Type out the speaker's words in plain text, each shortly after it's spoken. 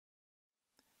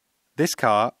This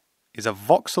car is a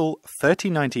Vauxhall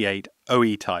 3098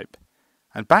 OE type,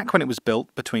 and back when it was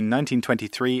built between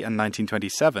 1923 and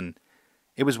 1927,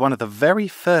 it was one of the very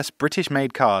first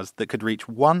British-made cars that could reach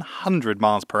 100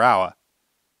 miles per hour.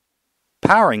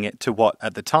 Powering it to what,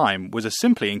 at the time, was a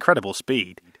simply incredible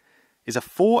speed, is a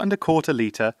 4.25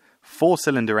 litre,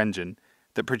 4-cylinder engine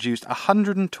that produced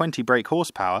 120 brake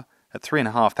horsepower at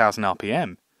 3,500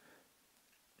 RPM.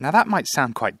 Now that might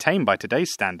sound quite tame by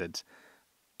today's standards,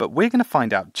 but we're going to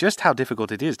find out just how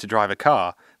difficult it is to drive a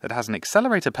car that has an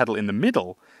accelerator pedal in the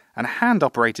middle and a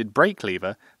hand-operated brake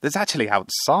lever that's actually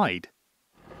outside.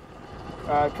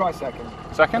 Try second.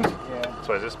 Second? Yeah.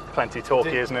 So it's plenty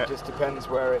torquey, isn't it? Just depends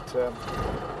where it stops.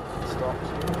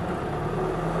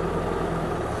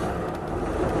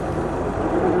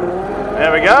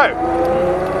 There we go.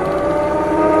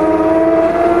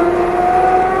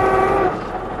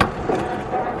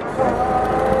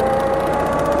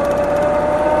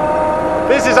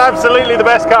 This is absolutely the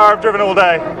best car I've driven all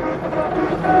day.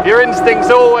 Your instincts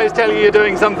always tell you you're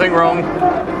doing something wrong.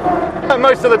 And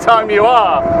most of the time you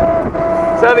are.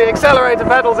 So the accelerator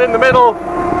pedal's in the middle,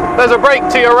 there's a brake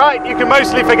to your right you can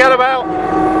mostly forget about,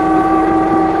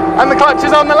 and the clutch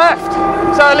is on the left,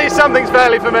 so at least something's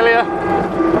fairly familiar.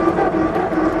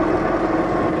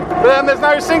 But then there's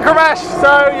no synchromesh,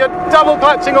 so you're double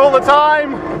clutching all the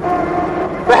time.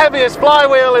 The heaviest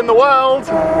flywheel in the world,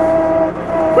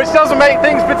 which doesn't make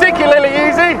things particularly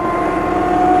easy.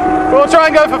 We'll try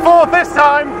and go for fourth this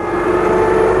time.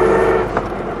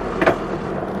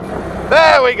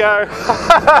 There we go.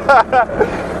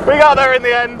 We got there in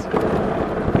the end.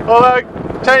 Although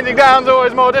changing down's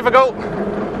always more difficult.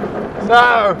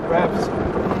 So, Revs.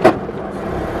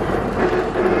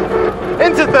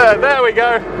 Into third, there we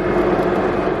go.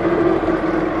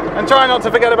 And try not to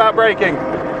forget about braking.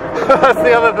 That's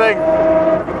the other thing.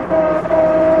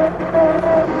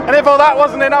 And if all that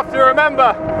wasn't enough to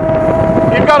remember,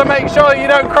 you've got to make sure you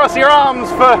don't cross your arms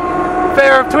for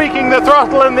fear of tweaking the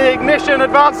throttle and the ignition,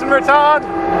 advance and retard.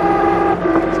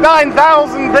 It's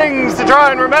 9,000 things to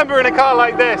try and remember in a car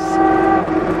like this.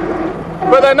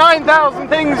 But there are 9,000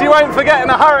 things you won't forget in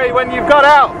a hurry when you've got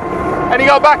out and you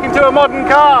got back into a modern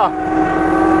car.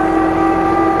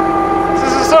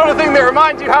 This is the sort of thing that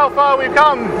reminds you how far we've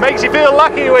come. Makes you feel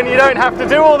lucky when you don't have to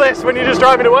do all this when you're just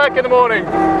driving to work in the morning.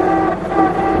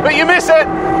 But you miss it.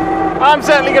 I'm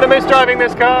certainly going to miss driving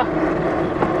this car.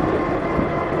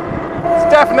 It's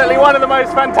definitely one of the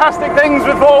most fantastic things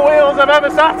with four wheels I've ever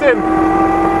sat in.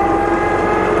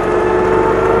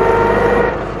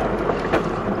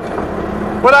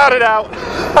 Without a doubt.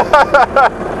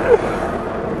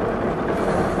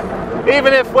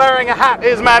 Even if wearing a hat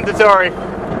is mandatory.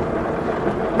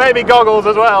 Maybe goggles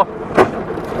as well.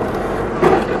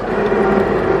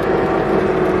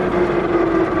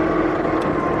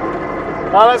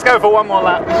 Well, let's go for one more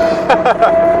lap.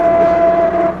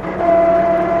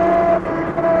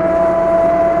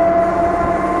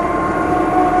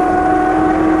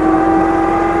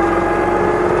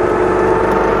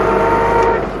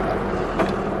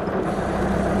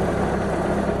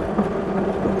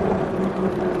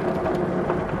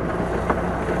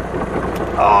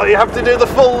 Oh, you have to do the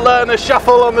full learner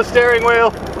shuffle on the steering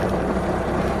wheel.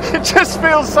 It just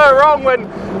feels so wrong when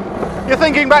you're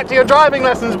thinking back to your driving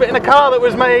lessons, but in a car that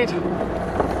was made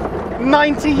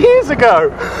 90 years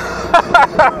ago.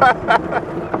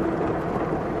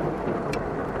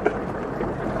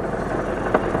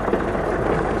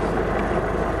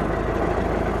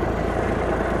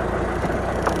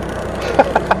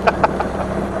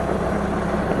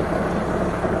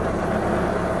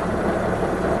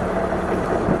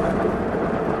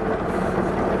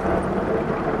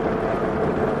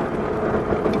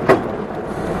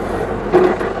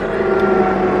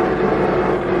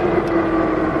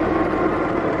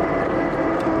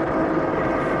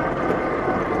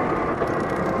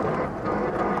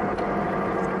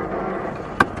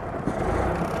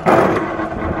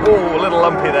 Oh, a little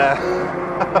lumpy there.